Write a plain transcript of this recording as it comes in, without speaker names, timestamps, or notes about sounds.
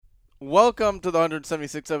Welcome to the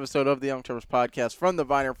 176th episode of the YoungTerps podcast from the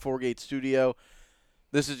Viner 4-Gate studio.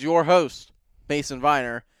 This is your host, Mason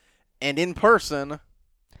Viner, and in person,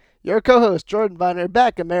 your co-host, Jordan Viner,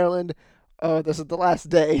 back in Maryland. This is the last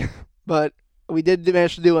day, but we did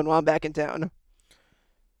manage to do one while I'm back in town.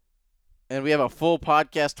 and we have a full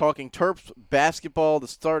podcast talking Terps basketball, the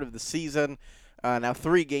start of the season, now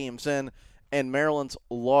 3 games in, and Maryland's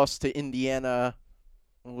loss to Indiana,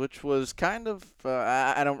 which was kind of,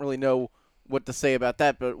 I don't really know what to say about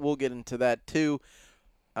that, but we'll get into that too.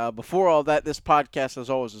 Before all that, this podcast, as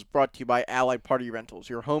always, is brought to you by Allied Party Rentals,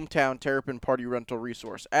 your hometown Terrapin party rental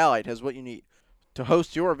resource. Allied has what you need to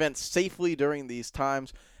host your events safely during these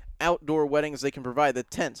times. Outdoor weddings, they can provide the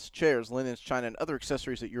tents, chairs, linens, china, and other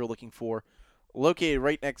accessories that you're looking for. Located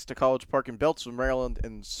right next to College Park in Beltsville, Maryland,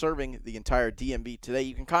 and serving the entire DMV today,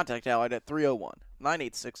 you can contact Allied at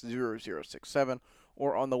 301-986-0067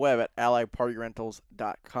 or on the web at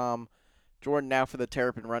alliedpartyrentals.com. Jordan, now for the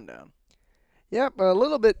Terrapin Rundown. Yep, a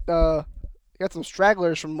little bit, got some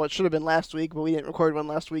stragglers from what should have been last week, but we didn't record one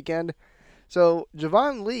last weekend. So,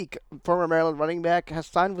 Javon Leake, former Maryland running back, has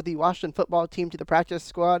signed with the Washington football team to the practice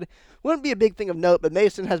squad. Wouldn't be a big thing of note, but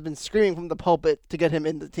Mason has been screaming from the pulpit to get him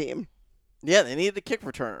in the team. Yeah, they needed a kick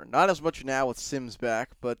returner. Not as much now with Sims back,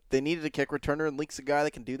 but they needed a kick returner, and Leake's a guy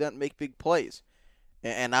that can do that and make big plays.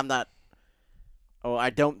 And I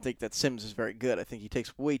don't think that Sims is very good. I think he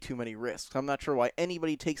takes way too many risks. I'm not sure why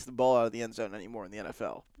anybody takes the ball out of the end zone anymore in the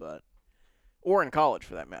NFL, or in college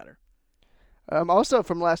for that matter. Also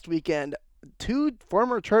from last weekend, 2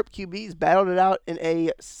 former Terp QBs battled it out in a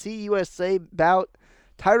CUSA bout.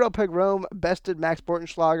 Tyrell Pegrom bested Max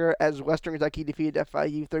Bortenschlager as Western Kentucky defeated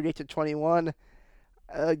FIU 38-21.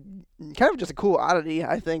 Kind of just a cool oddity,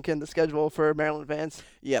 I think, in the schedule for Maryland fans.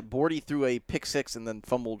 Yeah, Bordy threw a pick 6 and then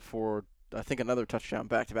fumbled for, I think, another touchdown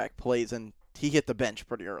back-to-back plays, and he hit the bench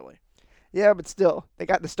pretty early. Yeah, but still, they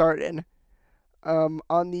got the start in.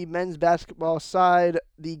 On the men's basketball side,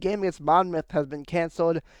 the game against Monmouth has been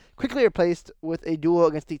canceled, quickly replaced with a duel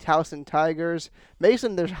against the Towson Tigers.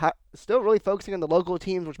 Mason, they're still really focusing on the local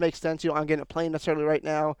teams, which makes sense. You don't want to get a plane necessarily right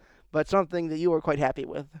now, but something that you are quite happy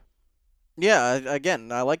with. Yeah,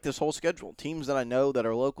 again, I like this whole schedule. Teams that I know that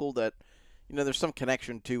are local that, there's some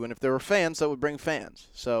connection to, and if there were fans, that would bring fans.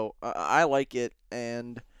 So I like it,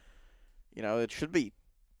 and, it should be,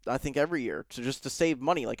 I think, every year, just to save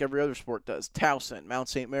money like every other sport does. Towson, Mount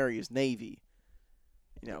St. Mary's, Navy,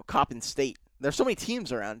 Coppin State. There's so many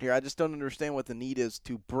teams around here. I just don't understand what the need is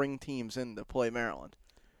to bring teams in to play Maryland.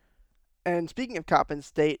 And speaking of Coppin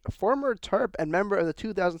State, former Terp and member of the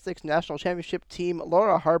 2006 National Championship team,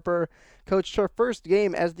 Laura Harper, coached her first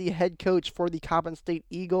game as the head coach for the Coppin State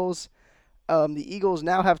Eagles. The Eagles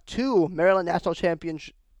now have 2 Maryland National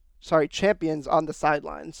champions on the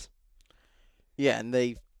sidelines. Yeah, and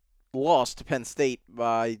they lost to Penn State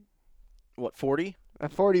by, 40?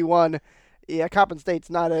 41. Yeah, Coppin State's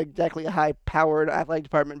not exactly a high-powered athletic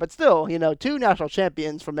department, but still, 2 national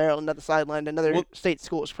champions from Maryland at the sideline. Another state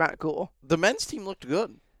school is kind of cool. The men's team looked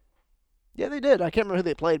good. Yeah, they did. I can't remember who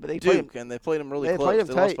they played, but they Duke, played them. and they played them really close.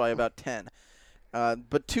 They tight. lost by about 10.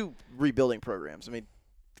 But 2 rebuilding programs. I mean,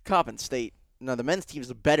 Coppin State, the men's team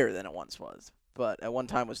is better than it once was, but at one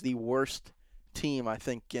time was the worst team, I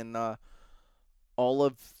think, in all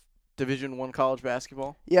of Division I college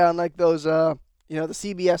basketball. Yeah, unlike those, the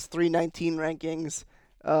CBS 319 rankings,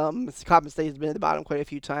 Coppin State has been at the bottom quite a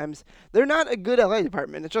few times. They're not a good athletic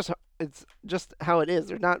department. It's just how it is.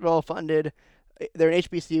 They're not well funded. They're an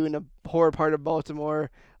HBCU in a poor part of Baltimore.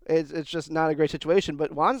 It's just not a great situation.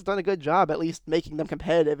 But Juan's done a good job at least making them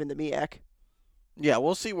competitive in the MEAC. Yeah,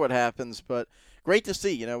 we'll see what happens, but great to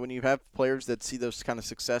see, when you have players that see those kind of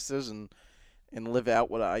successes and live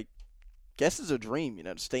out what I guess is a dream,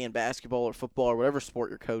 to stay in basketball or football or whatever sport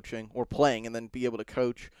you're coaching or playing and then be able to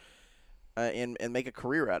coach and make a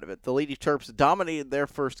career out of it. The Lady Terps dominated their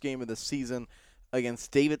first game of the season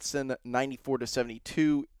against Davidson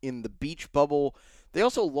 94-72 in the beach bubble. They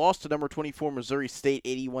also lost to number 24 Missouri State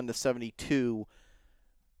 81-72.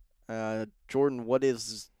 Jordan,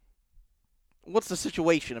 what's the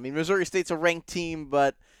situation? I mean, Missouri State's a ranked team,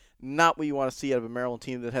 but not what you want to see out of a Maryland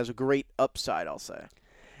team that has a great upside, I'll say.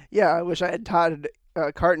 Yeah, I wish I had Todd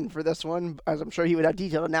Carton for this one, as I'm sure he would have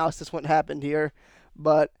detailed analysis what happened here.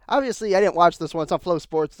 But obviously, I didn't watch this one. It's on Flow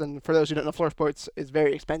Sports, and for those who don't know, Flow Sports is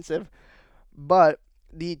very expensive. But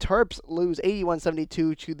the Terps lose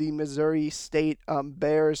 81-72 to the Missouri State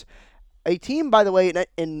Bears. A team, by the way,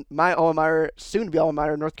 in my alma mater, soon-to-be alma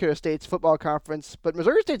mater, North Carolina State's football conference. But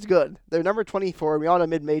Missouri State's good. They're number 24. We all know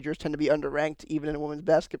mid-majors tend to be underranked, even in women's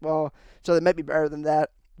basketball. So they might be better than that.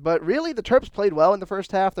 But really, the Terps played well in the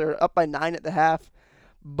first half. They're up by 9 at the half.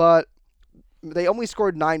 but they only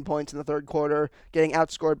scored 9 points in the third quarter, getting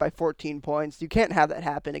outscored by 14 points. You can't have that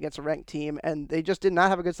happen against a ranked team, and they just did not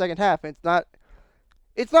have a good second half. It's not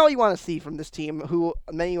what you want to see from this team, who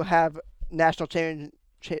many have national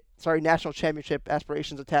championship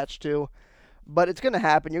aspirations attached to. But it's going to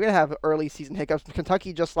happen. You're going to have early season hiccups.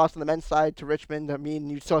 Kentucky just lost on the men's side to Richmond. I mean,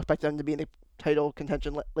 you still expect them to be in the title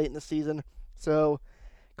contention late in the season. So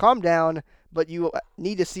calm down, but you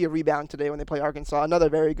need to see a rebound today when they play Arkansas, another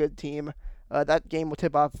very good team. That game will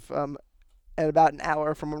tip off at about an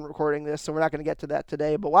hour from when we're recording this, so we're not going to get to that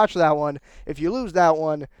today. But watch that one. If you lose that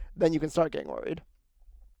one, then you can start getting worried.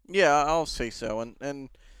 Yeah, I'll say so. And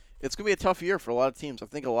it's going to be a tough year for a lot of teams. I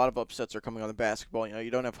think a lot of upsets are coming on the basketball.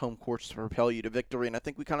 You don't have home courts to propel you to victory, and I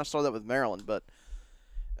think we kind of saw that with Maryland, but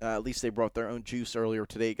at least they brought their own juice earlier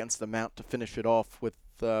today against the Mount to finish it off with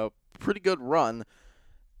a pretty good run.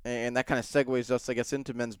 And that kind of segues us, I guess,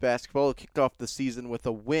 into men's basketball. It kicked off the season with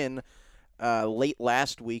a win late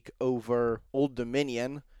last week over Old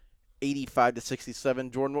Dominion,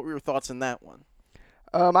 85-67. Jordan, what were your thoughts on that one?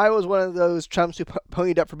 I was one of those chumps who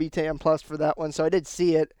ponied up for BTM Plus for that one, so I did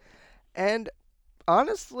see it. And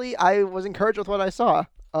honestly, I was encouraged with what I saw.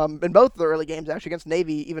 In both the early games, actually, against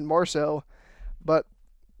Navy, even more so. But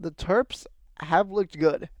the Terps have looked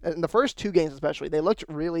good. In the first two games especially, they looked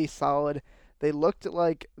really solid. They looked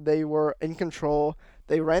like they were in control.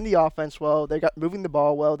 They ran the offense well. They got moving the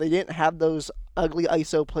ball well. They didn't have those ugly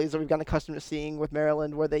ISO plays that we've gotten accustomed to seeing with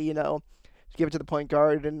Maryland, where they, give it to the point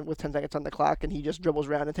guard and with 10 seconds on the clock and he just dribbles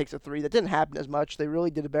around and takes a three. That didn't happen as much. They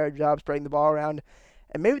really did a better job spreading the ball around.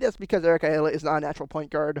 And maybe that's because Eric Ayala is not a natural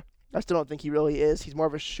point guard. I still don't think he really is. He's more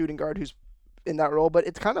of a shooting guard who's in that role, but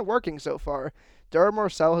it's kind of working so far. Darren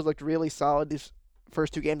Morcell has looked really solid these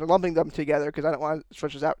first two games. I'm lumping them together because I don't want to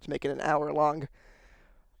stretch this out to make it an hour long.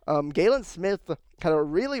 Galen Smith had a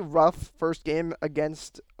really rough first game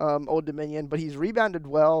against Old Dominion, but he's rebounded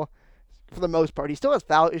well for the most part. He still has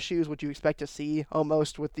foul issues, which you expect to see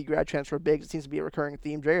almost with the grad transfer bigs. It seems to be a recurring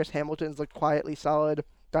theme. Darius Hamilton's looked quietly solid.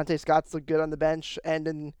 Dante Scott's looked good on the bench and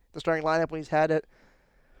in the starting lineup when he's had it.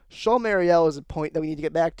 Shaul Mariel is a point that we need to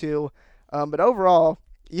get back to. But overall,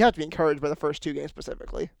 you have to be encouraged by the first two games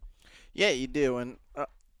specifically. Yeah, you do. And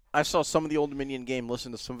I saw some of the Old Dominion game,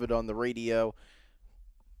 listened to some of it on the radio.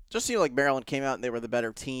 Just seemed like Maryland came out and they were the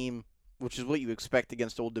better team, which is what you expect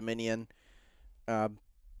against Old Dominion.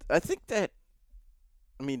 I think that,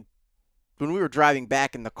 when we were driving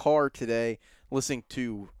back in the car today, listening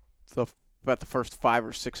to about the first 5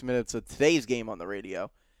 or 6 minutes of today's game on the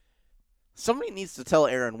radio, somebody needs to tell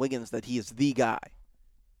Aaron Wiggins that he is the guy.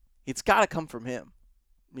 It's got to come from him.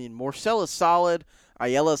 Morcell is solid,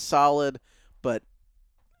 Ayala is solid, but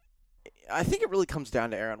I think it really comes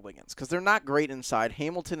down to Aaron Wiggins because they're not great inside.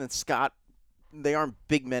 Hamilton and Scott, they aren't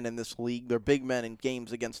big men in this league. They're big men in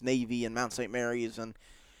games against Navy and Mount St. Mary's and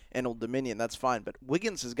Old Dominion. That's fine, but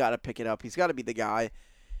Wiggins has got to pick it up. He's got to be the guy,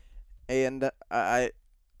 and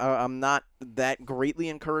I'm not that greatly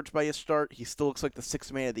encouraged by his start. He still looks like the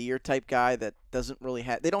sixth man of the year type guy that doesn't really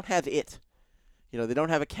have – they don't have it. They don't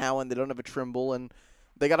have a Cowan. They don't have a Trimble, and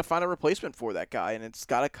they got to find a replacement for that guy, and it's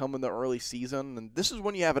got to come in the early season, and this is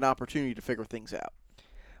when you have an opportunity to figure things out.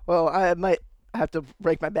 Well, I might have to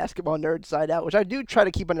break my basketball nerd side out, which I do try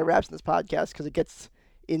to keep under wraps in this podcast because it gets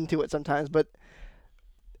into it sometimes, but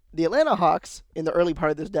the Atlanta Hawks in the early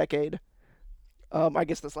part of this decade, I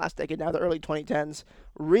guess this last decade now, the early 2010s,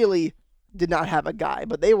 really did not have a guy,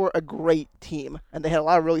 but they were a great team, and they had a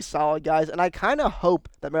lot of really solid guys, and I kind of hope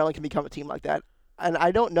that Maryland can become a team like that. And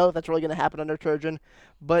I don't know if that's really going to happen under Turgeon,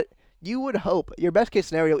 but you would hope. Your best case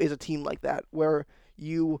scenario is a team like that, where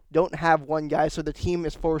you don't have one guy, so the team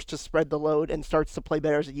is forced to spread the load and starts to play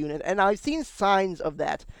better as a unit. And I've seen signs of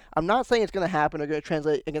that. I'm not saying it's going to happen or going to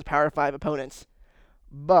translate against Power 5 opponents,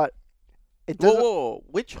 but it doesn't. Whoa.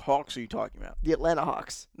 Which Hawks are you talking about? The Atlanta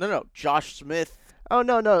Hawks. No. Josh Smith. Oh,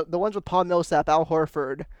 no. The ones with Paul Millsap, Al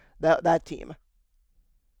Horford, that team.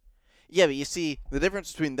 Yeah, but you see, the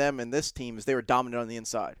difference between them and this team is they were dominant on the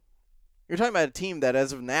inside. You're talking about a team that,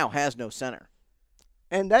 as of now, has no center.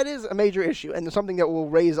 And that is a major issue, and something that will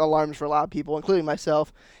raise alarms for a lot of people, including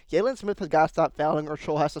myself. Galen Smith has got to stop fouling, or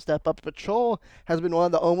Scholl has to step up. But Scholl has been one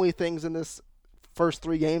of the only things in this first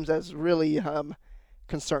three games that's really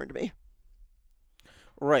concerned me.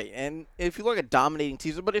 Right, and if you look at dominating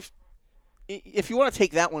teams, but if you want to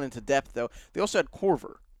take that one into depth, though, they also had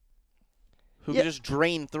Corver, who can just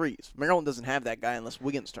drain threes. Maryland doesn't have that guy unless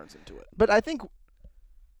Wiggins turns into it. But I think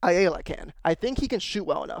Ayala can. I think he can shoot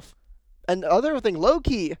well enough. And the other thing,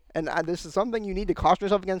 low-key, and this is something you need to caution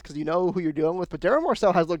yourself against because you know who you're dealing with, but Darren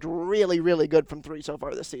Morcell has looked really, really good from three so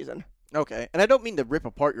far this season. Okay, and I don't mean to rip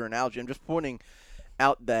apart your analogy. I'm just pointing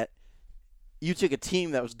out that you took a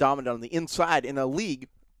team that was dominant on the inside in a league,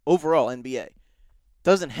 overall NBA,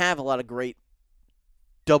 doesn't have a lot of great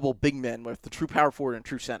double big men with the true power forward and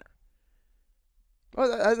true center.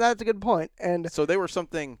 Well, that's a good point. And so they were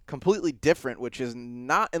something completely different, which is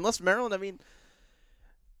not, unless Maryland, I mean,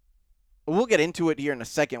 we'll get into it here in a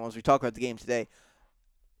second once we talk about the game today.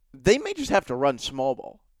 They may just have to run small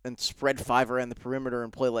ball and spread five around the perimeter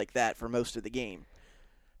and play like that for most of the game.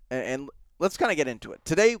 And let's kind of get into it.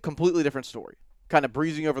 Today, completely different story. Kind of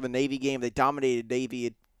breezing over the Navy game. They dominated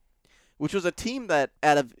Navy, which was a team that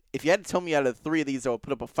if you had to tell me out of the three of these that would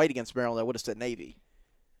put up a fight against Maryland, I would have said Navy.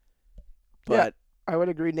 But yeah, I would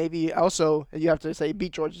agree. Navy also, you have to say,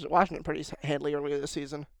 beat George Washington pretty handily earlier this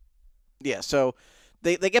season. Yeah, so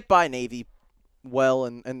they get by Navy well,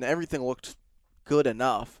 and everything looked good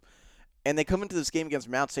enough. And they come into this game against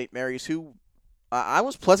Mount St. Mary's, who I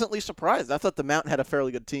was pleasantly surprised. I thought the Mountain had a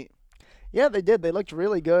fairly good team. Yeah, they did. They looked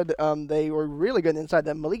really good. They were really good inside.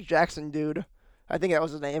 That Malik Jackson dude, I think that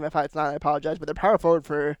was his name. If it's not, I apologize. But their power forward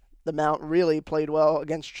for the Mount really played well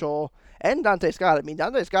against Chol and Dante Scott. I mean,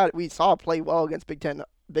 Dante Scott we saw play well against Big Ten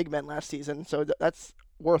big men last season, so that's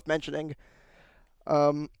worth mentioning.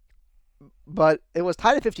 But it was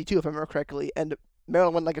tied at 52, if I remember correctly, and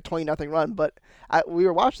Maryland won like a 20-0 run. But we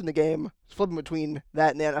were watching the game, flipping between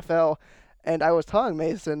that and the NFL, and I was telling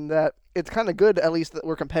Mason that it's kind of good, at least, that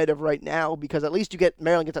we're competitive right now, because at least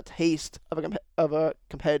Maryland gets a taste of a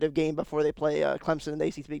competitive game before they play Clemson in the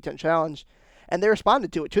ACC Big Ten Challenge. And they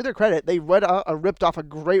responded to it. To their credit, they ripped off a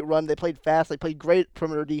great run. They played fast. They played great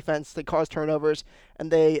perimeter defense. They caused turnovers,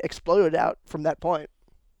 and they exploded out from that point.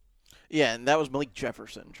 Yeah, and that was Malik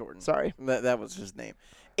Jefferson, Jordan. Sorry. That was his name.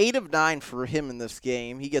 8 of 9 for him in this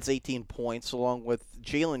game. He gets 18 points, along with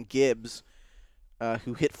Jalen Gibbs,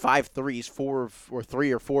 who hit 5 threes,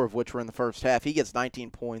 3 or 4 of which were in the first half. He gets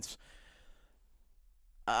 19 points.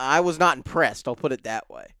 I was not impressed, I'll put it that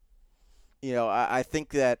way. You know, I think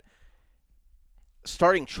that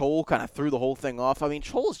starting Chol kind of threw the whole thing off. I mean,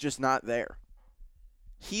 Chol is just not there.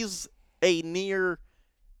 He's a near,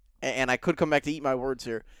 and I could come back to eat my words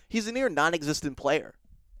here, he's a near non-existent player.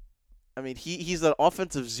 I mean, he's an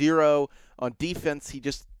offensive zero. On defense,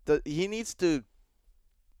 he needs to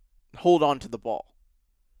hold on to the ball.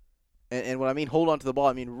 And when I mean hold on to the ball,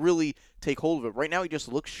 I mean really take hold of it. Right now, he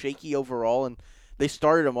just looks shaky overall, and they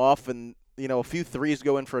started him off, and a few threes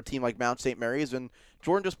go in for a team like Mount St. Mary's, and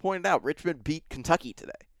Jordan just pointed out, Richmond beat Kentucky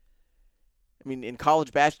today. I mean, in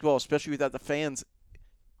college basketball, especially without the fans,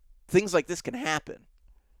 things like this can happen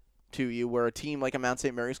to you, where a team like a Mount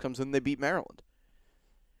St. Mary's comes in and they beat Maryland.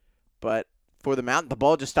 But for the Mountain, the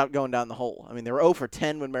ball just stopped going down the hole. I mean, they were 0 for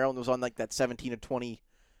 10 when Maryland was on like that 17-20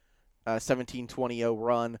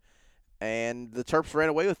 run, and the Terps ran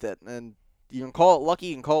away with it. And you can call it lucky,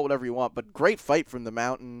 you can call it whatever you want, but great fight from the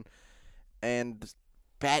Mountain, and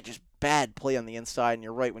bad play on the inside. And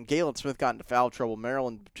you're right, when Galen Smith got into foul trouble,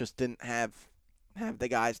 Maryland just didn't have the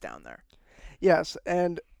guys down there. Yes,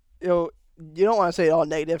 and you don't want to say it all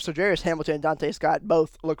negative. So Jarius Hamilton and Dante Scott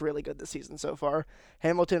both look really good this season so far.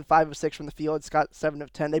 Hamilton 5 of 6 from the field, Scott 7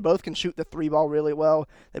 of 10. They both can shoot the 3-ball really well.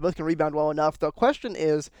 They both can rebound well enough. The question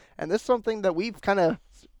is, and this is something that we've kind of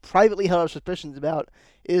privately held our suspicions about,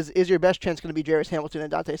 is your best chance going to be Jarius Hamilton and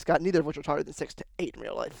Dante Scott, neither of which are taller than 6'8" in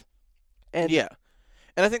real life? And yeah.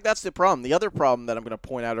 And I think that's the problem. The other problem that I'm going to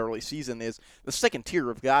point out early season is the second tier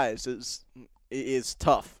of guys is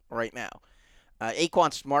tough right now.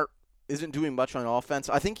 Aquan Smart isn't doing much on offense.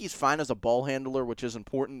 I think he's fine as a ball handler, which is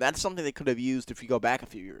important. That's something they could have used if you go back a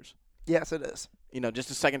few years. Yes, it is.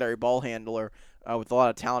 Just a secondary ball handler with a lot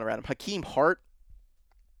of talent around him. Hakeem Hart,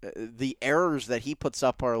 the errors that he puts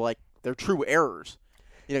up are like, they're true errors.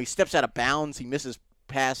 He steps out of bounds. He misses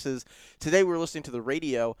passes. Today we were listening to the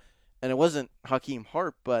radio, and it wasn't Hakeem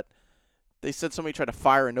Hart, but they said somebody tried to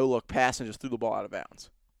fire a no-look pass and just threw the ball out of bounds.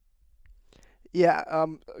 Yeah,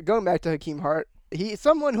 going back to Hakeem Hart, he's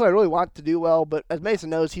someone who I really want to do well, but as Mason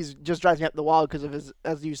knows, he's just driving up the wall because of his,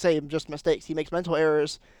 as you say, just mistakes. He makes mental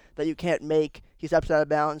errors that you can't make. He steps out of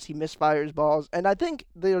bounds. He misfires balls. And I think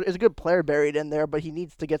there is a good player buried in there, but he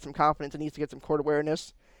needs to get some confidence and needs to get some court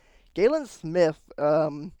awareness. Galen Smith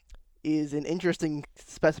is an interesting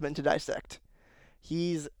specimen to dissect.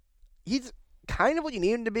 He's kind of what you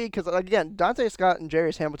need him to be because, again, Dante Scott and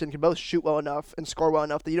Jarius Hamilton can both shoot well enough and score well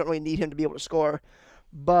enough that you don't really need him to be able to score.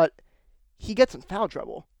 But he gets in foul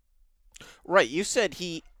trouble. Right. You said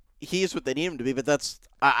he is what they need him to be, but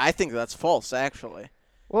I think that's false, actually.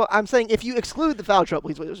 Well, I'm saying if you exclude the foul trouble,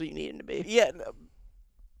 he's what you need him to be. Yeah,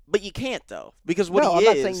 but you can't, though. Because I'm not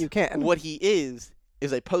saying you can. What he is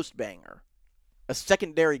a post banger. A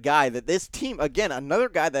secondary guy that this team, again, another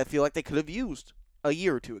guy that I feel like they could have used a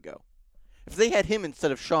year or two ago. If they had him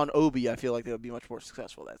instead of Sean Obi, I feel like they would be much more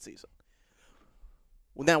successful that season.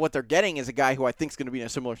 Well, now what they're getting is a guy who I think is going to be in a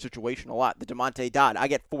similar situation a lot, the DeMonte Dodd. I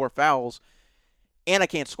get 4 fouls, and I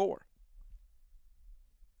can't score.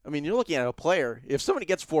 I mean, you're looking at a player, if somebody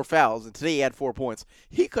gets 4 fouls, and today he had 4 points,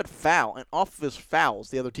 he could foul, and off of his fouls,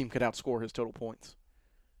 the other team could outscore his total points.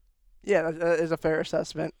 Yeah, that is a fair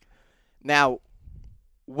assessment. Now,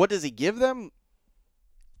 what does he give them?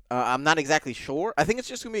 I'm not exactly sure. I think it's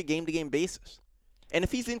just going to be a game-to-game basis. And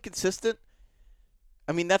if he's inconsistent,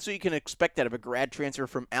 I mean, that's what you can expect out of a grad transfer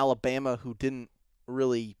from Alabama who didn't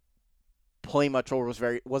really play much or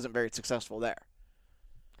wasn't very successful there.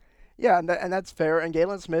 Yeah, and that's fair. And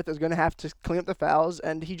Galen Smith is going to have to clean up the fouls.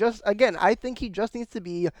 And I think he just needs to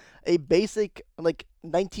be a basic,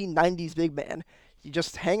 1990s big man. You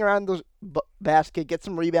just hang around the basket, get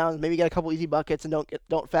some rebounds, maybe get a couple easy buckets, and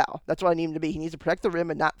don't foul. That's what I need him to be. He needs to protect the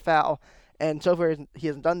rim and not foul. And so far, he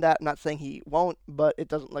hasn't done that. I'm not saying he won't, but it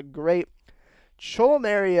doesn't look great. Chol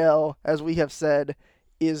Mariel, as we have said,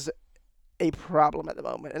 is a problem at the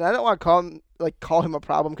moment. And I don't want to call him a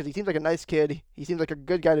problem because he seems like a nice kid. He seems like a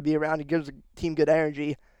good guy to be around. He gives the team good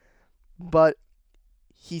energy. But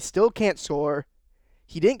he still can't score.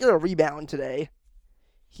 He didn't get a rebound today.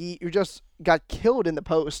 He just got killed in the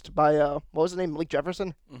post by, what was his name, Malik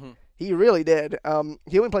Jefferson? Mm-hmm. He really did.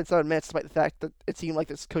 He only played 7 minutes despite the fact that it seemed like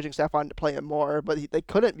this coaching staff wanted to play him more, but they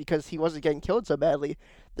couldn't because he wasn't getting killed so badly.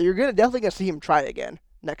 You're definitely going to see him try again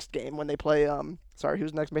next game when they play,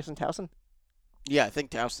 who's next, Mason Towson? Yeah, I think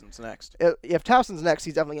Towson's next. If Towson's next,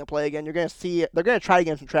 he's definitely going to play again. You're going to see they're going to try to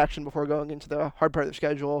get some traction before going into the hard part of the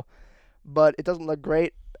schedule, but it doesn't look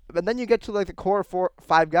great. But then you get to the core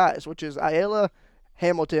 5 guys, which is Ayala,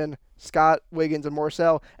 Hamilton, Scott, Wiggins, and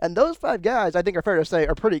Morcell. And those 5 guys, I think are fair to say,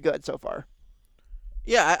 are pretty good so far.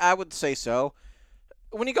 Yeah, I would say so.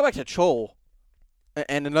 When you go back to Chol,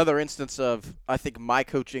 and another instance of, I think, my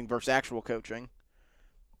coaching versus actual coaching,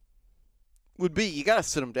 would be you got to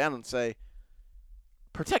sit him down and say,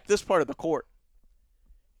 protect this part of the court.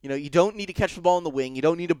 You know, you don't need to catch the ball in the wing. You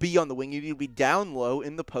don't need to be on the wing. You need to be down low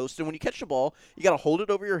in the post. And when you catch the ball, you got to hold it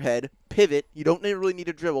over your head, pivot. You don't really need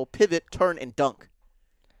to dribble. Pivot, turn, and dunk.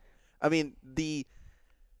 I mean,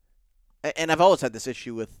 and I've always had this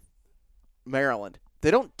issue with Maryland. They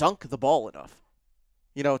don't dunk the ball enough.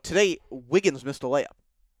 You know, today Wiggins missed a layup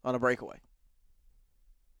on a breakaway.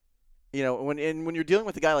 You know, when you're dealing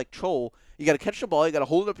with a guy like Chol, you got to catch the ball, you got to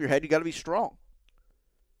hold it up your head, you got to be strong.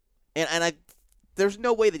 And there's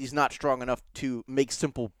no way that he's not strong enough to make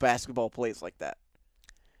simple basketball plays like that.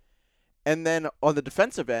 And then on the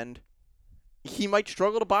defensive end, he might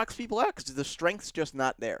struggle to box people out because the strength's just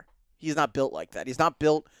not there. He's not built like that. He's not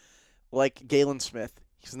built like Galen Smith.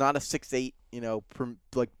 He's not a 6'8",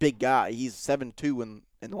 big guy. He's 7'2"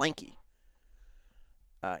 and lanky.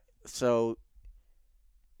 So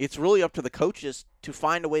it's really up to the coaches to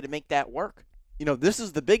find a way to make that work. You know, this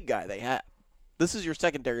is the big guy they have. This is your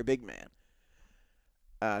secondary big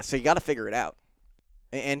man. So you got to figure it out.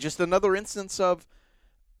 And just another instance of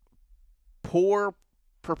poor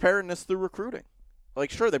preparedness through recruiting.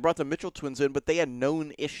 Sure, they brought the Mitchell twins in, but they had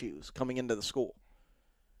known issues coming into the school.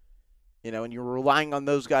 You know, and you're relying on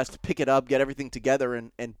those guys to pick it up, get everything together,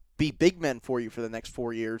 and be big men for you for the next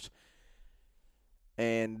 4 years.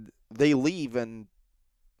 And they leave, and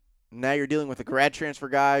now you're dealing with a grad transfer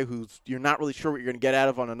guy who's you're not really sure what you're going to get out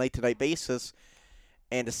of on a night-to-night basis,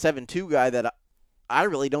 and a 7'2" guy that I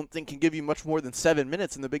really don't think can give you much more than 7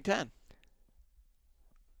 minutes in the Big Ten.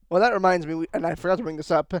 Well, that reminds me, and I forgot to bring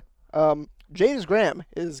this up, James Graham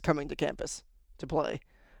is coming to campus to play.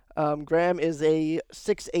 Graham is a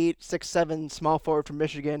 6'8", 6'7" small forward from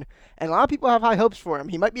Michigan, and a lot of people have high hopes for him.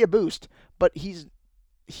 He might be a boost, but he's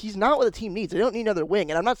not what the team needs. They don't need another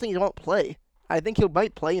wing, and I'm not saying he won't play. I think he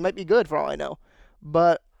might play. He might be good for all I know.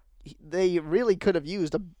 But they really could have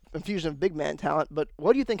used a infusion of big man talent. But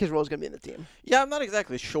what do you think his role is going to be in the team? Yeah, I'm not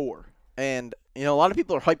exactly sure. And, you know, a lot of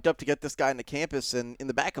people are hyped up to get this guy into campus, and in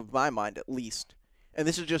the back of my mind at least, and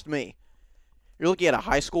this is just me, you're looking at a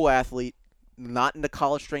high school athlete, not in the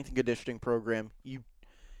college strength and conditioning program.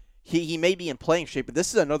 He may be in playing shape, but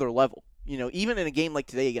this is another level. You know, even in a game like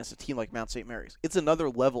today against a team like Mount St. Mary's, it's another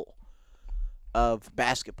level of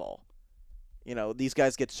basketball. You know, these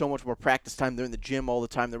guys get so much more practice time. They're in the gym all the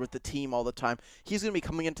time. They're with the team all the time. He's going to be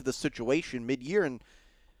coming into the situation mid-year, and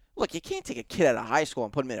look, you can't take a kid out of high school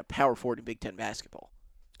and put him in a power forward in Big Ten basketball.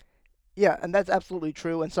 Yeah, and that's absolutely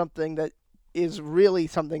true, and something that is really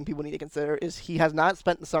something people need to consider is he has not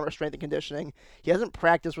spent the summer strength and conditioning. He hasn't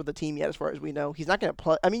practiced with the team yet as far as we know. He's not going to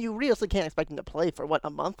play. I mean, you realistically can't expect him to play for, a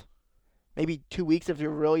month? Maybe 2 weeks if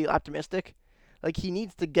you're really optimistic. He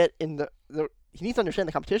needs to get in the he needs to understand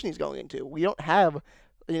the competition he's going into. We don't have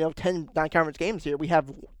 10 non-conference games here. We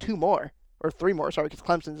have 2 more or 3 more. Sorry, because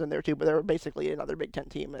Clemson's in there too, but they're basically another Big Ten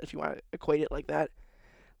team if you want to equate it like that.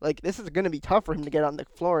 Like, this is going to be tough for him to get on the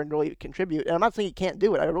floor and really contribute. And I'm not saying he can't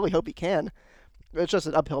do it. I really hope he can. It's just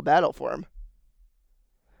an uphill battle for him.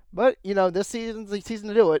 But, this season's the season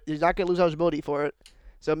to do it. He's not going to lose eligibility for it.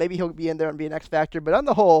 So maybe he'll be in there and be an X factor. But on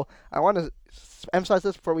the whole, I want to emphasize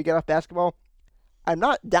this before we get off basketball. I'm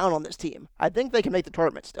not down on this team. I think they can make the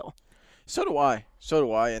tournament still. So do I.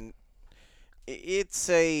 And it's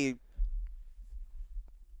a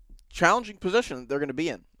challenging position they're going to be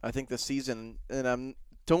in, I think, this season. And I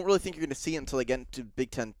don't really think you're going to see it until they get into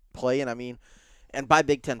Big Ten play. And by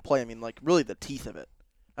Big Ten play, I mean, like, really the teeth of it.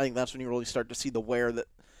 I think that's when you really start to see the wear that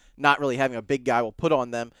not really having a big guy will put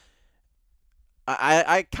on them.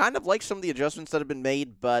 I kind of like some of the adjustments that have been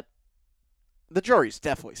made, but the jury's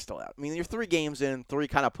definitely still out. I mean, you're 3 games in, 3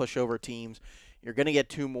 kind of pushover teams. You're going to get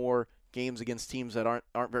 2 more games against teams that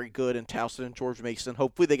aren't very good in Towson and George Mason.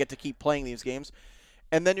 Hopefully they get to keep playing these games.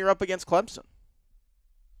 And then you're up against Clemson.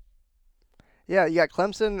 Yeah, you got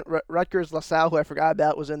Clemson, Rutgers, LaSalle, who I forgot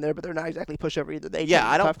about was in there, but they're not exactly pushover either.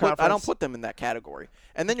 I don't put them in that category.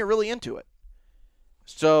 And then you're really into it.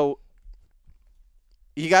 So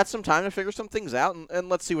you got some time to figure some things out, and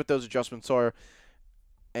let's see what those adjustments are.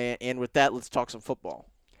 And with that, let's talk some football.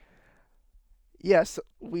 Yes,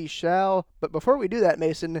 we shall. But before we do that,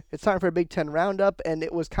 Mason, it's time for a Big Ten roundup, and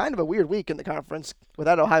it was kind of a weird week in the conference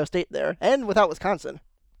without Ohio State there, and without Wisconsin.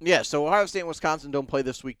 Yeah, so Ohio State and Wisconsin don't play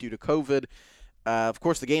this week due to COVID. Of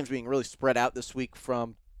course, the game's being really spread out this week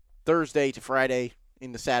from Thursday to Friday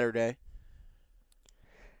into Saturday.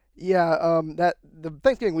 Yeah, the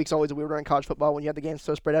Thanksgiving week's always a weird one in college football when you have the games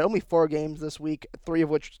so spread out. Only 4 games this week, 4 of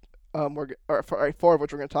which we're going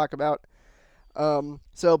to talk about.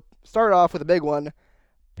 So start off with a big one.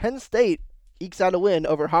 Penn State ekes out a win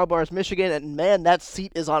over Harbaugh's Michigan, and man, that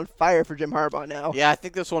seat is on fire for Jim Harbaugh now. Yeah, I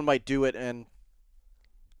think this one might do it, and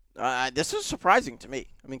this is surprising to me.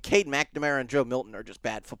 I mean, Cade McNamara and Joe Milton are just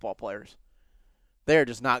bad football players. They're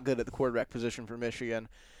just not good at the quarterback position for Michigan.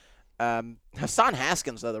 Hassan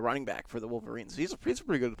Haskins, though, the running back for the Wolverines, he's a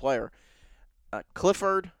pretty good player.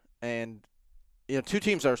 Clifford and 2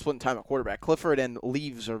 teams that are splitting time at quarterback. Clifford and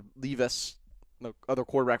Levis, the other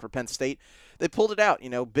quarterback for Penn State, they pulled it out.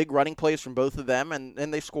 Big running plays from both of them, and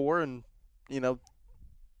they score, and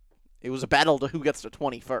it was a battle to who gets to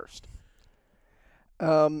 20 first.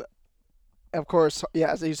 Of course,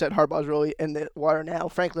 yeah, as you said, Harbaugh's really in the water now.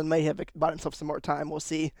 Franklin may have bought himself some more time. We'll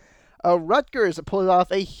see. Rutgers pulled off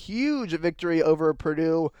a huge victory over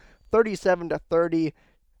Purdue, 37-30.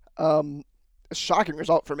 Shocking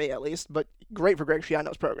result for me, at least, but great for Greg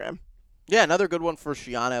Schiano's program. Yeah, another good one for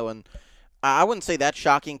Schiano, and I wouldn't say that's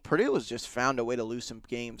shocking. Purdue has just found a way to lose some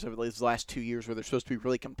games over these last 2 years where they're supposed to be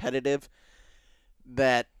really competitive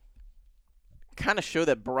that kind of show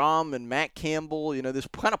that Brom and Matt Campbell, this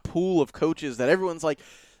kind of pool of coaches that everyone's like,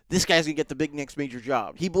 this guy's going to get the big next major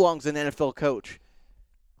job. He belongs an NFL coach.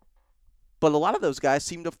 But a lot of those guys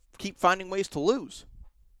seem to keep finding ways to lose.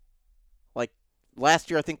 Like last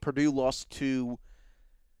year, I think Purdue lost to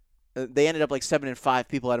they ended up like 7-5.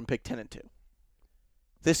 People had them picked 10-2.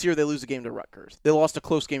 This year, they lose a game to Rutgers. They lost a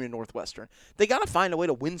close game to Northwestern. They got to find a way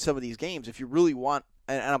to win some of these games if you really want,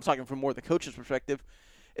 and I'm talking from more the coach's perspective,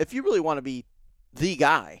 if you really want to be the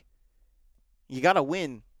guy, you got to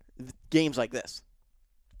win games like this.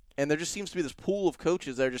 And there just seems to be this pool of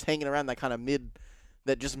coaches that are just hanging around that kind of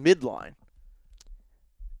midline.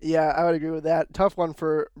 Yeah, I would agree with that. Tough one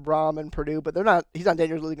for Brom and Purdue, but he's not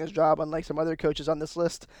dangerous losing his job, unlike some other coaches on this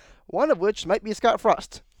list, one of which might be Scott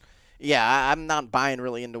Frost. Yeah, I'm not buying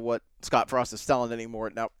really into what Scott Frost is selling anymore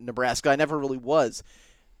at Nebraska. I never really was.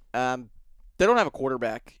 They don't have a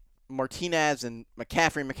quarterback. Martinez and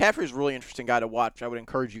McCaffrey. McCaffrey's a really interesting guy to watch. I would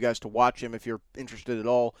encourage you guys to watch him if you're interested at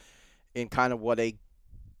all in kind of what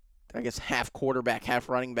half quarterback, half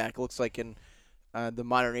running back looks like in the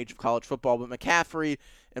modern age of college football. But McCaffrey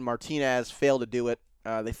and Martinez failed to do it.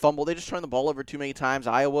 They fumbled. They just turned the ball over too many times.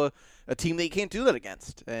 Iowa, a team that you can't do that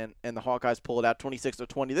against. And the Hawkeyes pull it out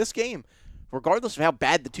 26-20. This game, regardless of how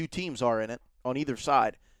bad the 2 teams are in it on either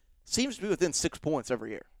side, seems to be within 6 points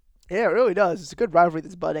every year. Yeah, it really does. It's a good rivalry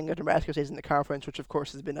that's budding if Nebraska stays in the conference, which, of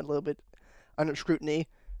course, has been a little bit under scrutiny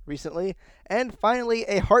recently. And finally,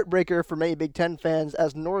 a heartbreaker for many Big Ten fans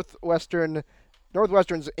as Northwestern's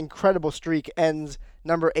incredible streak ends.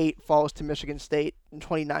 Number 8 falls to Michigan State in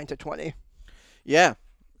 29-20. Yeah,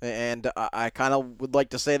 and I kind of would like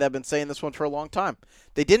to say that I've been saying this one for a long time.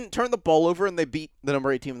 They didn't turn the ball over, and they beat the number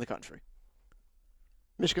 8 team in the country.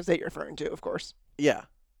 Michigan State you're referring to, of course. Yeah.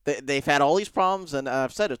 They've had all these problems, and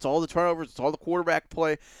I've said it's all the turnovers, it's all the quarterback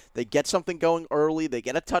play. They get something going early, they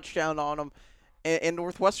get a touchdown on them, and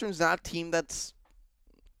Northwestern's not a team that's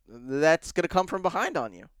going to come from behind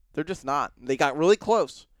on you. They're just not. They got really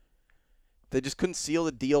close. They just couldn't seal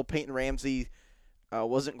the deal. Peyton Ramsey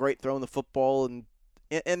wasn't great throwing the football,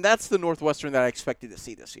 and that's the Northwestern that I expected to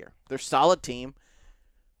see this year. They're a solid team,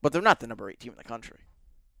 but they're not the number 8 team in the country.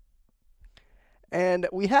 And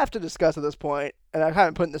we have to discuss at this point, and I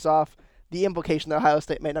haven't put this off, the implication that Ohio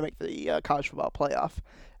State may not make the college football playoff.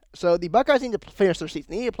 So the Buckeyes need to finish their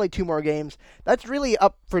season. They need to play 2 more games. That's really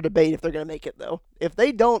up for debate if they're going to make it, though. If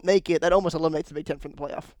they don't make it, that almost eliminates the Big Ten from the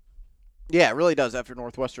playoff. Yeah, it really does after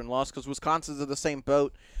Northwestern lost, because Wisconsin's in the same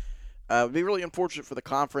boat. It would be really unfortunate for the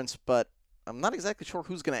conference, but I'm not exactly sure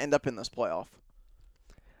who's going to end up in this playoff.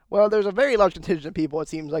 Well, there's a very large contingent of people, it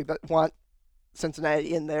seems like, that want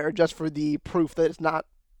Cincinnati in there just for the proof that it's not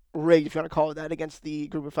rigged, if you want to call it that, against the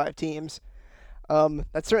group of 5 teams.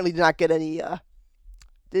 That certainly did not get any,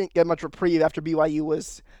 didn't get much reprieve after BYU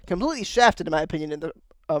was completely shafted, in my opinion, in the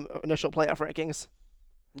initial playoff rankings.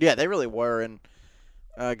 Yeah, they really were, and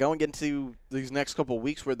going into these next couple of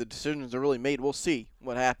weeks where the decisions are really made, we'll see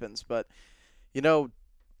what happens. But,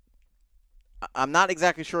 I'm not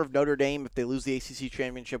exactly sure if Notre Dame, if they lose the ACC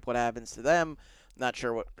championship, what happens to them. Not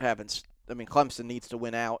sure what happens. I mean, Clemson needs to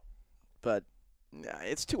win out, but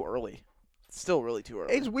it's too early. It's still really too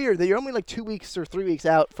early. It's weird that you're only like 2 weeks or 3 weeks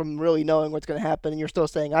out from really knowing what's going to happen, and you're still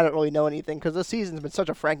saying, I don't really know anything, because this season's been such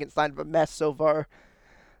a Frankenstein of a mess so far.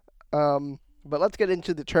 But let's get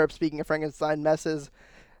into the Terps. Speaking of Frankenstein messes,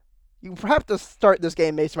 you have to start this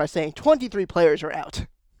game, Mason, by saying 23 players are out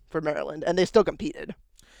for Maryland, and they still competed.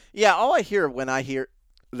 Yeah, all I hear when I hear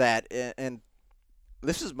that, and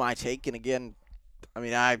this is my take, and again, I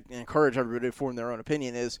mean, I encourage everybody to form their own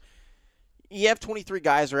opinion, is you have 23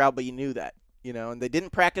 guys are out, but you knew that, and they didn't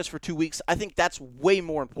practice for 2 weeks. I think that's way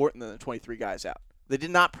more important than the 23 guys out. They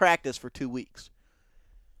did not practice for 2 weeks.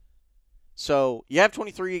 So you have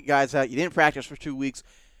 23 guys out, you didn't practice for 2 weeks,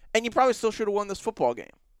 and you probably still should have won this football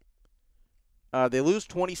game. They lose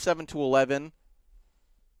 27-11,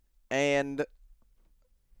 and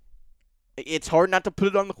it's hard not to put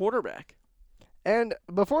it on the quarterback. And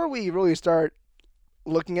before we really start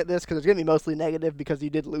looking at this, because it's going to be mostly negative because you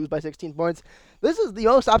did lose by 16 points, this is the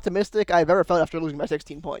most optimistic I've ever felt after losing by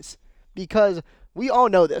 16 points. Because we all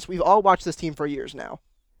know this. We've all watched this team for years now.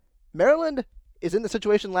 Maryland is in the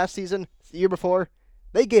situation last season, the year before.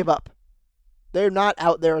 They gave up. They're not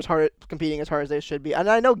out there as hard competing as hard as they should be. And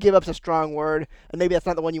I know give up's a strong word, and maybe that's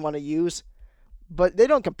not the one you want to use. But they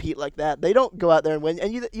don't compete like that. They don't go out there and win.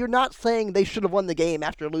 And you're not saying they should have won the game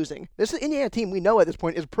after losing. This Indiana team we know at this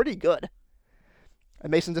point is pretty good.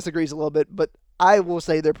 And Mason disagrees a little bit, but I will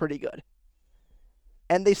say they're pretty good.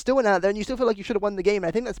 And they still went out there, and you still feel like you should have won the game. And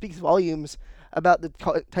I think that speaks volumes about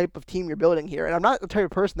the type of team you're building here. And I'm not the type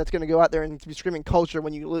of person that's going to go out there and be screaming culture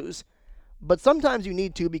when you lose. But sometimes you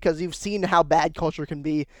need to, because you've seen how bad culture can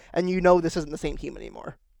be, and you know this isn't the same team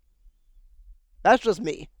anymore. That's just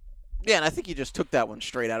me. Yeah, and I think you just took that one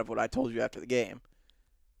straight out of what I told you after the game.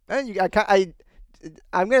 And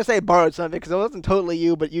I'm going to say I borrowed some of it because it wasn't totally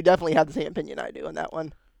you, but you definitely have the same opinion I do on that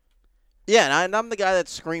one. Yeah, and I'm the guy that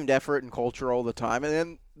screamed effort and culture all the time, and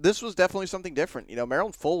then this was definitely something different.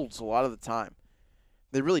 Maryland folds a lot of the time.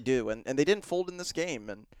 They really do, and they didn't fold in this game.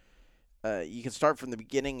 And you can start from the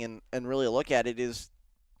beginning and really look at it is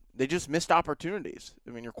they just missed opportunities.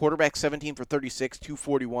 I mean, your quarterback 17 for 36,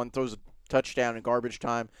 241, throws a touchdown in garbage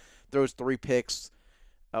time, throws 3 picks,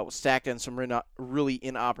 was sacked in some really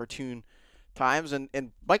inopportune times.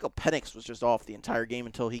 And Michael Penix was just off the entire game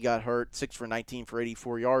until he got hurt, 6 for 19 for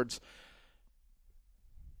 84 yards.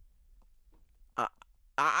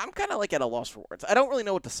 I'm kind of like at a loss for words. I don't really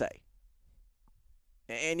know what to say.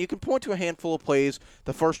 And you can point to a handful of plays.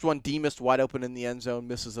 The first one, Demas wide open in the end zone,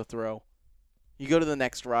 misses a throw. You go to the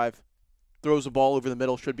next drive, throws a ball over the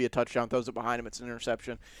middle, should be a touchdown, throws it behind him, it's an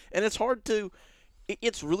interception. And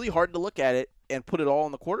it's really hard to look at it and put it all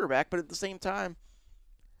on the quarterback, but at the same time,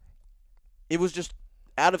 it was just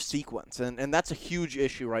out of sequence. And that's a huge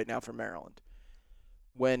issue right now for Maryland.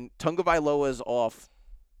 When Tagovailoa is off,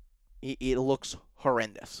 it looks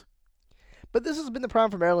horrendous. But this has been the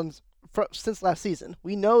problem for Maryland since last season.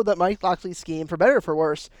 We know that Mike Locksley's scheme, for better or for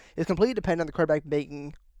worse, is completely dependent on the quarterback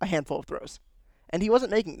making a handful of throws. And he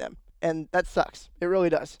wasn't making them. And that sucks. It really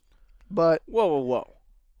does. But Whoa.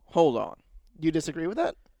 Hold on. You disagree with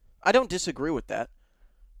that? I don't disagree with that.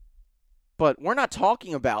 But we're not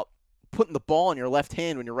talking about putting the ball in your left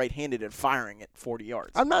hand when you're right-handed and firing it 40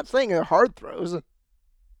 yards. I'm not saying they're hard throws.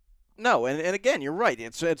 No, and again, you're right.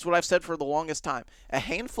 It's what I've said for the longest time. A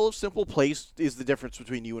handful of simple plays is the difference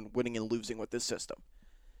between you and winning and losing with this system.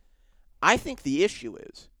 I think the issue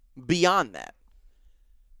is, beyond that,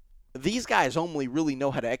 these guys only really know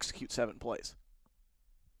how to execute 7 plays.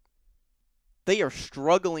 They are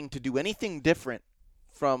struggling to do anything different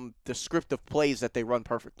from the script of plays that they run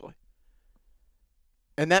perfectly.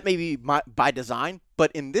 And that may be by design,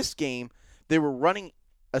 but in this game, they were running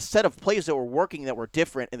a set of plays that were working that were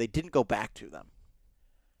different, and they didn't go back to them.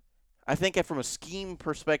 I think from a scheme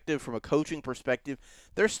perspective, from a coaching perspective,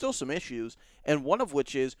 there's still some issues, and one of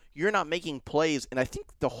which is you're not making plays, and I think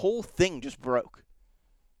the whole thing just broke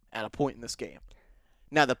at a point in this game.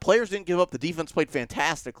 Now, the players didn't give up. The defense played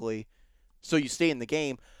fantastically, so you stay in the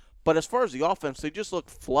game. But as far as the offense, they just looked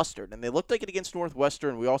flustered, and they looked like it against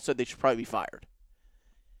Northwestern. We all said they should probably be fired.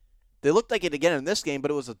 They looked like it again in this game, but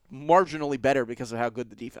it was marginally better because of how good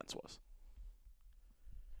the defense was.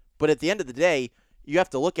 But at the end of the day, you have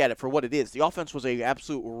to look at it for what it is. The offense was an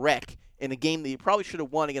absolute wreck in a game that you probably should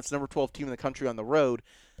have won against the number 12 team in the country on the road.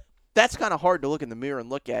 That's kind of hard to look in the mirror and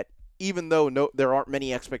look at, even though there aren't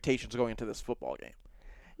many expectations going into this football game.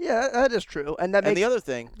 Yeah, that is true. And the other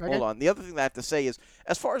thing, hold on, the other thing that I have to say is,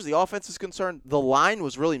 as far as the offense is concerned, the line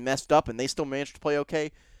was really messed up, and they still managed to play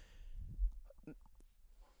okay.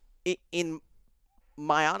 In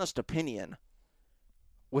my honest opinion,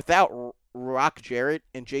 without Rock Jarrett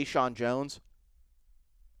and Ja'Shawn Jones,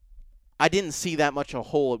 I didn't see that much a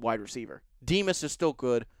hole at wide receiver. Demas is still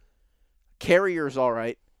good. Carrier's all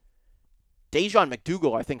right. Dejon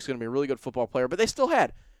McDougal, I think, is going to be a really good football player, but they still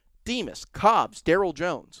had Demas, Cobbs, Darryl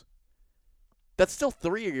Jones. That's still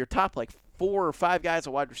 3 of your top, 4 or 5 guys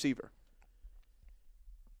at wide receiver.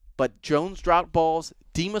 But Jones dropped balls.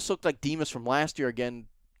 Demas looked like Demas from last year again,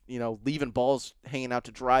 leaving balls hanging out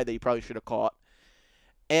to dry that he probably should have caught.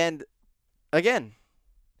 And, again,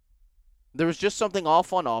 there was just something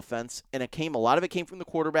off on offense, and a lot of it came from the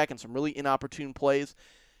quarterback and some really inopportune plays,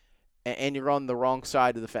 and you're on the wrong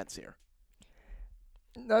side of the fence here.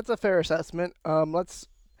 That's a fair assessment. Let's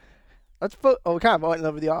kind of went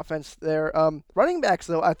over the offense there. Running backs,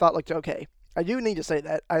 though, I thought looked okay. I do need to say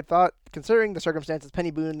that. I thought, considering the circumstances,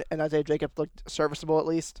 Penny Boone and Isaiah Jacobs looked serviceable at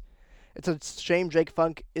least. It's a shame Jake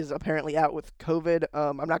Funk is apparently out with COVID.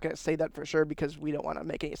 I'm not going to say that for sure because we don't want to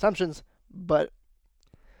make any assumptions, but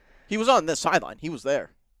he was on this sideline. He was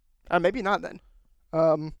there. Maybe not then.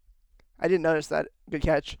 I didn't notice that. Good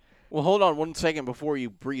catch. Well, hold on 1 second before you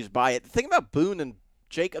breeze by it. The thing about Boone and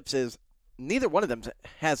Jacobs is neither one of them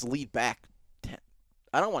has lead back.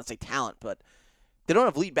 I don't want to say talent, but they don't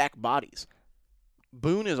have lead back bodies.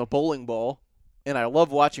 Boone is a bowling ball, and I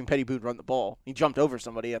love watching Petty Boone run the ball. He jumped over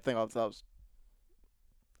somebody. I think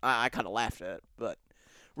I kind of laughed at it, but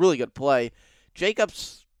really good play.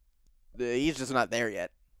 Jacobs, he's just not there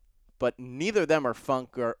yet. But neither of them are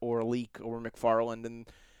Funk or Leak or McFarland, and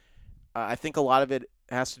I think a lot of it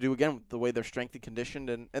has to do, again, with the way they're strength and conditioned,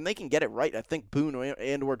 and they can get it right. I think Boone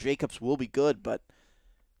and or Jacobs will be good, but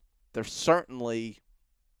they're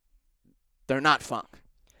not Funk.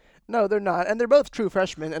 No, they're not, and they're both true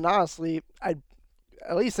freshmen, and honestly, I'd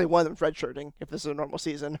at least say one of them's redshirting if this is a normal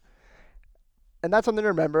season. And that's something to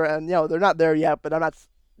remember, and, they're not there yet, but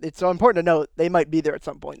it's so important to note they might be there at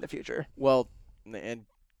some point in the future. Well, and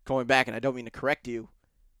going back, and I don't mean to correct you,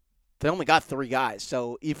 they only got 3 guys,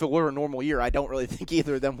 so if it were a normal year, I don't really think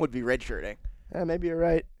either of them would be redshirting. Yeah, maybe you're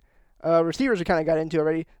right. Receivers we kind of got into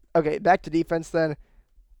already. Okay, back to defense then.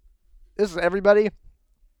 This is everybody,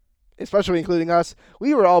 especially including us.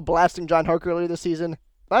 We were all blasting John Hoke earlier this season.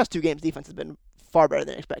 Last 2 games, defense has been far better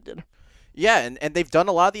than expected. Yeah, and they've done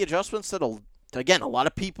a lot of the adjustments that, again, a lot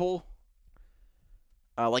of people,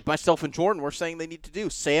 like myself and Jordan, were saying they need to do.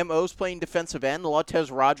 Sam O's playing defensive end.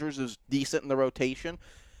 Lautez Rogers is decent in the rotation.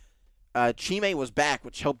 Chime was back,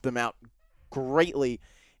 which helped them out greatly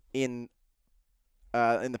in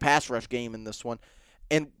the pass rush game in this one.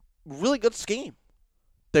 And really good scheme.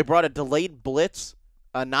 They brought a delayed blitz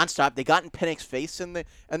nonstop. They got in Penix's face, and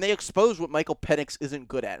they exposed what Michael Penix isn't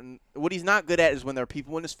good at. And what he's not good at is when there are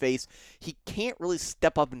people in his face, he can't really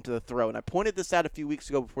step up into the throw. And I pointed this out a few weeks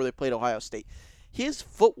ago before they played Ohio State. His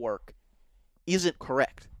footwork isn't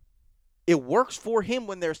correct. It works for him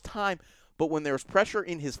when there's time, but when there's pressure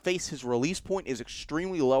in his face, his release point is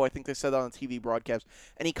extremely low. I think they said that on the TV broadcast.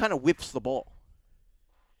 And he kind of whips the ball.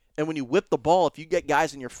 And when you whip the ball, if you get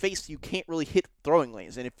guys in your face, you can't really hit throwing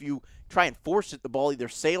lanes. And if you try and force it, the ball either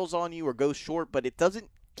sails on you or goes short, but it doesn't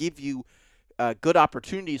give you good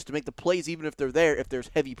opportunities to make the plays, even if they're there, if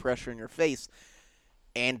there's heavy pressure in your face.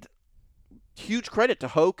 And huge credit to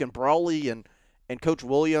Hoke and Brawley and Coach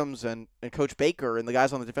Williams and Coach Baker and the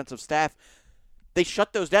guys on the defensive staff. They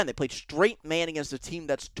shut those down. They played straight man against a team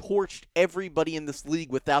that's torched everybody in this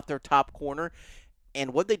league without their top corner.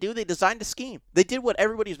 And what they do, they designed a scheme. They did what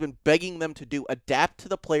everybody's been begging them to do, adapt to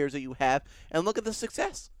the players that you have, and look at the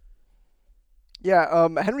success. Yeah,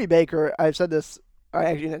 Henry Baker, I've said this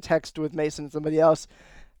actually in a text with Mason and somebody else.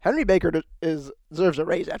 Henry Baker deserves a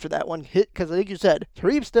raise after that one hit because, like you said,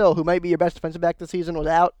 Tariq Still, who might be your best defensive back this season, was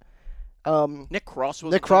out. Nick Cross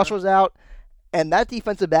was out, and that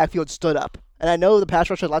defensive backfield stood up. And I know the pass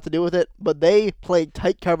rush had a lot to do with it, but they played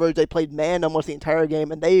tight coverage. They played man almost the entire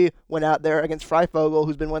game, and they went out there against Freifogel,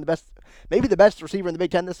 who's been one of the best, maybe the best receiver in the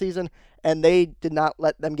Big Ten this season, and they did not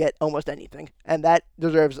let them get almost anything. And that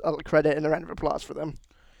deserves a credit and a round of applause for them.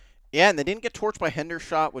 Yeah, and they didn't get torched by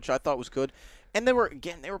Hendershot, which I thought was good. And they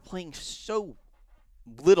were playing so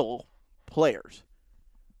little players.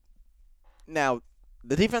 Now,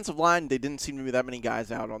 the defensive line, they didn't seem to be that many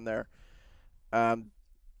guys out on there.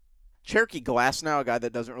 Cherokee Glass now, a guy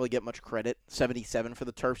that doesn't really get much credit, 77 for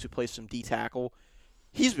the Terps, who plays some D-tackle.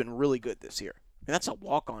 He's been really good this year. And that's a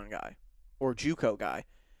walk-on guy or a JUCO guy.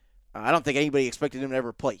 I don't think anybody expected him to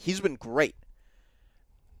ever play. He's been great.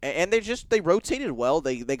 And they rotated well.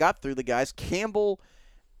 They got through the guys. Campbell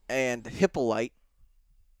and Hippolyte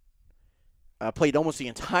played almost the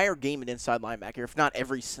entire game at inside linebacker, if not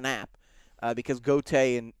every snap, because Gote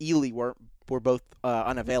and Ely were both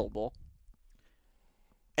unavailable.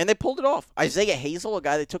 And they pulled it off. Isaiah Hazel, a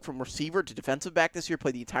guy they took from receiver to defensive back this year,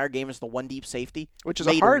 played the entire game as the one deep safety. Which is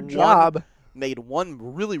a hard job. Made one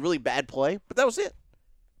really, really bad play, but that was it.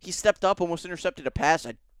 He stepped up, almost intercepted a pass.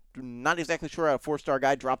 I'm not exactly sure how a four-star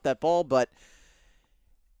guy dropped that ball, but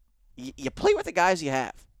you play with the guys you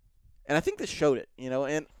have. And I think this showed it,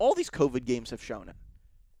 and all these COVID games have shown it.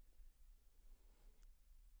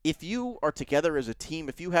 If you are together as a team,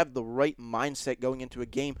 if you have the right mindset going into a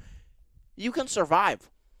game, you can survive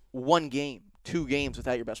 1 game, 2 games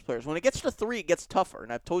without your best players. When it gets to 3, it gets tougher,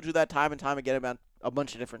 and I've told you that time and time again about a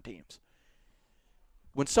bunch of different teams.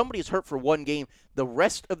 When somebody is hurt for 1 game, the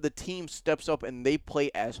rest of the team steps up and they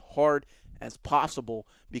play as hard as possible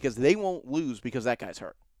because they won't lose because that guy's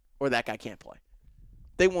hurt or that guy can't play.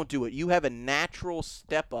 They won't do it. You have a natural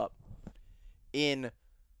step up in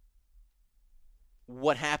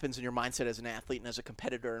what happens in your mindset as an athlete and as a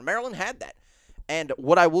competitor, and Maryland had that. And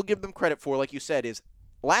what I will give them credit for, like you said, is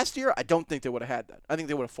last year, I don't think they would have had that. I think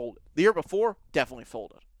they would have folded. The year before, definitely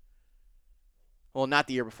folded. Well, not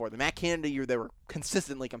the year before. The Matt Canada year, they were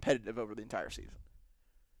consistently competitive over the entire season.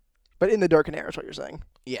 But in the Durkin era is what you're saying.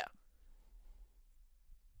 Yeah.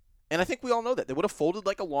 And I think we all know that. They would have folded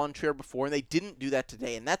like a lawn chair before, and they didn't do that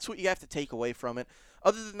today. And that's what you have to take away from it.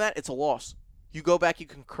 Other than that, it's a loss. You go back, you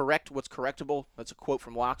can correct what's correctable. That's a quote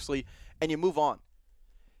from Loxley. And you move on.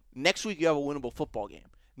 Next week, you have a winnable football game.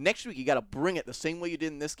 Next week, you got to bring it the same way you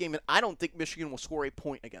did in this game, and I don't think Michigan will score a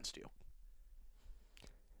point against you.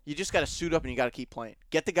 You just got to suit up and you got to keep playing.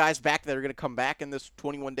 Get the guys back that are going to come back in this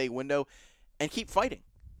 21-day window and keep fighting.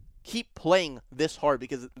 Keep playing this hard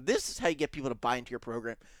because this is how you get people to buy into your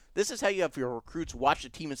program. This is how you have your recruits watch the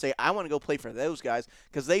team and say, I want to go play for those guys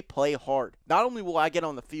because they play hard. Not only will I get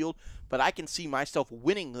on the field, but I can see myself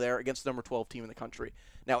winning there against the number 12 team in the country.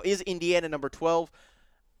 Now, is Indiana number 12?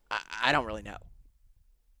 I don't really know.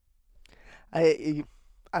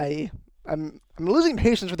 I'm losing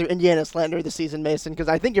patience with your Indiana slander this season, Mason, because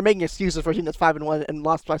I think you're making excuses for a team that's 5-1 and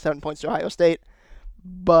lost by 7 points to Ohio State.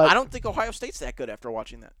 But I don't think Ohio State's that good after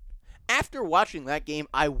watching that. After watching that game,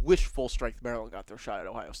 I wish full-strength Maryland got their shot at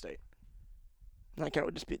Ohio State. I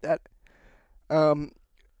can't dispute that. All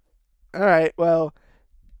right, well,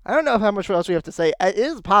 I don't know how much else we have to say. It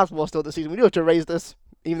is possible still this season. We do have to raise this,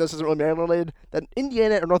 even though this isn't really Maryland-related, that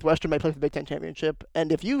Indiana or Northwestern might play for the Big Ten Championship.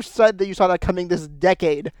 And if you said that you saw that coming this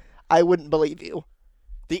decade, I wouldn't believe you.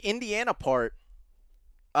 The Indiana part,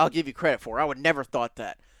 I'll give you credit for. I would never thought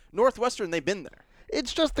that. Northwestern, they've been there.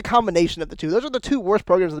 It's just the combination of the two. Those are the 2 worst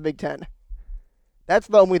programs of the Big Ten. That's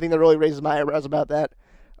the only thing that really raises my eyebrows about that.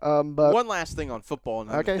 But one last thing on football, and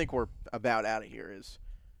I think we're about out of here, is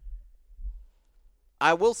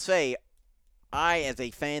I will say, I, as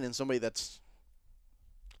a fan and somebody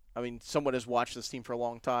someone has watched this team for a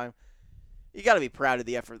long time, you got to be proud of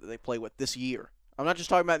the effort that they play with this year. I'm not just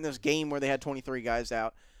talking about in this game where they had 23 guys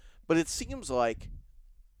out, but it seems like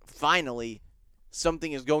finally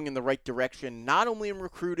something is going in the right direction, not only in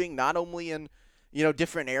recruiting, not only in,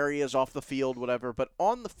 different areas off the field, whatever, but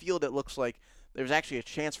on the field it looks like there's actually a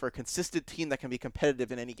chance for a consistent team that can be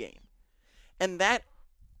competitive in any game. And that,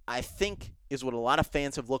 I think, is what a lot of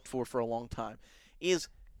fans have looked for a long time, is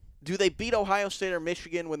do they beat Ohio State or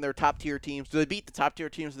Michigan when they're top-tier teams? Do they beat the top-tier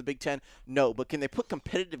teams in the Big Ten? No, but can they put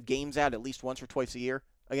competitive games out at least once or twice a year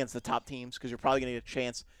against the top teams because you're probably going to get a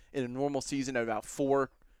chance in a normal season at about 4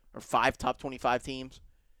 or 5 top 25 teams.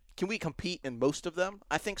 Can we compete in most of them?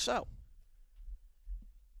 I think so.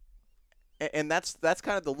 And that's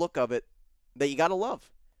kind of the look of it that you got to love.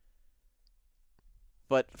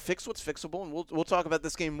 But fix what's fixable, and we'll talk about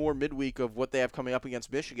this game more midweek of what they have coming up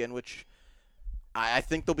against Michigan, which I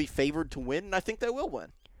think they'll be favored to win, and I think they will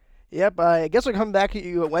win. Yep, I guess we're coming back at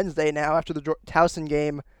you Wednesday now after the Towson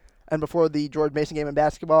game and before the George Mason game in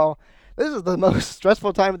basketball. This is the most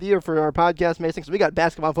stressful time of the year for our podcast, Mason, because we got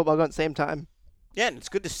basketball and football going at the same time. Yeah, and it's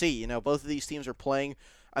good to see. You know, both of these teams are playing.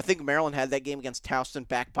 I think Maryland had that game against Towson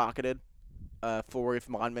back-pocketed for if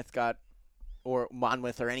Monmouth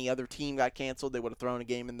or any other team got canceled, they would have thrown a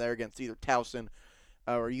game in there against either Towson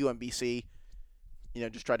or UMBC. You know,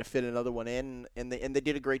 just try to fit another one in, and they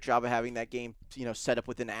did a great job of having that game, you know, set up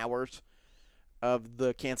within hours of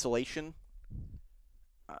the cancellation.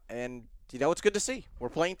 And you know, it's good to see. We're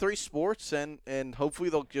playing 3 sports, and hopefully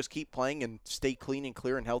they'll just keep playing and stay clean and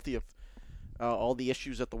clear and healthy of all the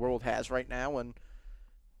issues that the world has right now. And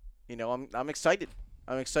you know, I'm excited.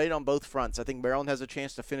 I'm excited on both fronts. I think Maryland has a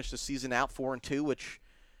chance to finish the season out 4-2, which,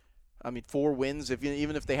 I mean, 4 wins.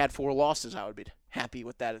 Even if they had 4 losses, I would be happy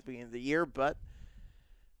with that at the beginning of the year. But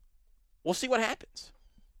we'll see what happens.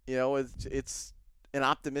 You know, it's an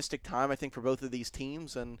optimistic time, I think, for both of these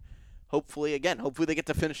teams, and hopefully they get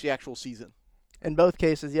to finish the actual season. In both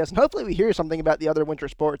cases, yes, and hopefully we hear something about the other winter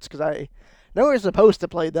sports, because I know we're supposed to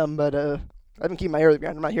play them, but I've been keeping my ear to the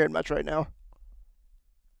ground. I'm not hearing much right now.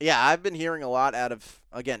 Yeah, I've been hearing a lot out of,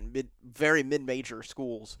 again, very mid-major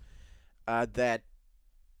schools that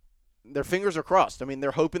their fingers are crossed. I mean, they're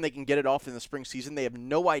hoping they can get it off in the spring season. They have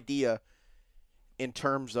no idea in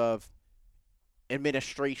terms of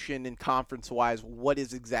administration and conference-wise what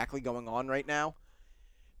is exactly going on right now,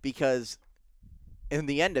 because in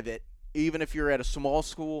the end of it, even if you're at a small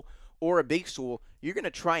school or a big school, you're going to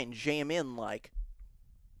try and jam in like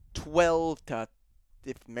 12 to,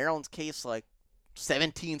 if Maryland's case, like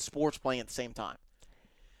 17 sports playing at the same time.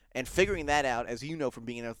 And figuring that out, as you know from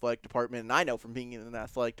being in an athletic department, and I know from being in an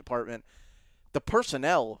athletic department, the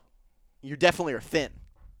personnel, you definitely are thin.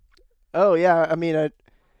 Oh, yeah. I mean,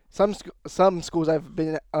 some schools I've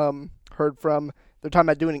been heard from, they're talking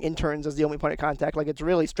about doing interns as the only point of contact. Like, it's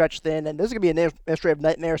really stretched thin, and this is going to be an administrative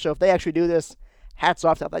nightmare. So if they actually do this, hats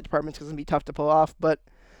off to athletic departments, because it's going to be tough to pull off. But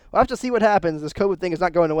we'll have to see what happens. This COVID thing is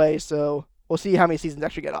not going away, so we'll see how many seasons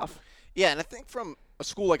actually get off. Yeah, and I think from a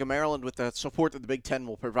school like a Maryland, with the support that the Big Ten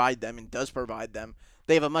will provide them and does provide them,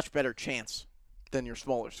 they have a much better chance than your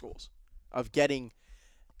smaller schools of getting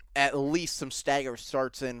at least some stagger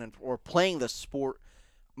starts in or playing the sport.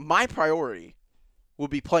 My priority will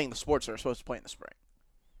be playing the sports that are supposed to play in the spring.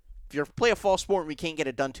 If you play a fall sport and we can't get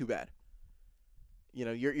it done too bad, you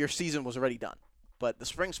know, your season was already done. But the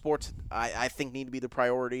spring sports, I think, need to be the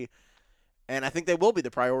priority. And I think they will be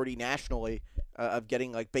the priority nationally of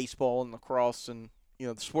getting like baseball and lacrosse and, you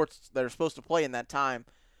know, the sports that are supposed to play in that time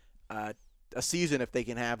a season if they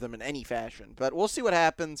can have them in any fashion. But we'll see what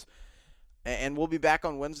happens. And we'll be back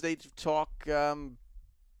on Wednesday to talk,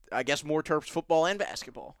 I guess, more Terps football and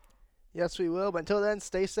basketball. Yes, we will. But until then,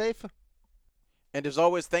 stay safe. And as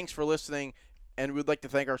always, thanks for listening. And we'd like to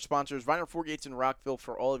thank our sponsors, Viner Forgates in Rockville,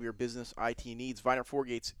 for all of your business IT needs. Viner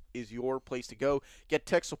Forgates is your place to go. Get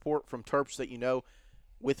tech support from Terps that you know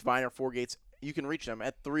with Viner Forgates. You can reach them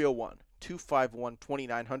at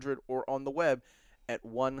 301-251-2900 or on the web at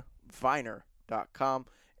oneviner.com.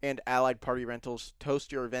 And Allied Party Rentals to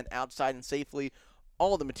host your event outside and safely.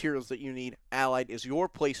 All the materials that you need, Allied is your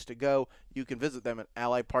place to go. You can visit them at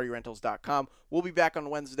alliedpartyrentals.com. We'll be back on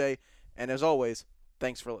Wednesday. And as always,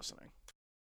 thanks for listening.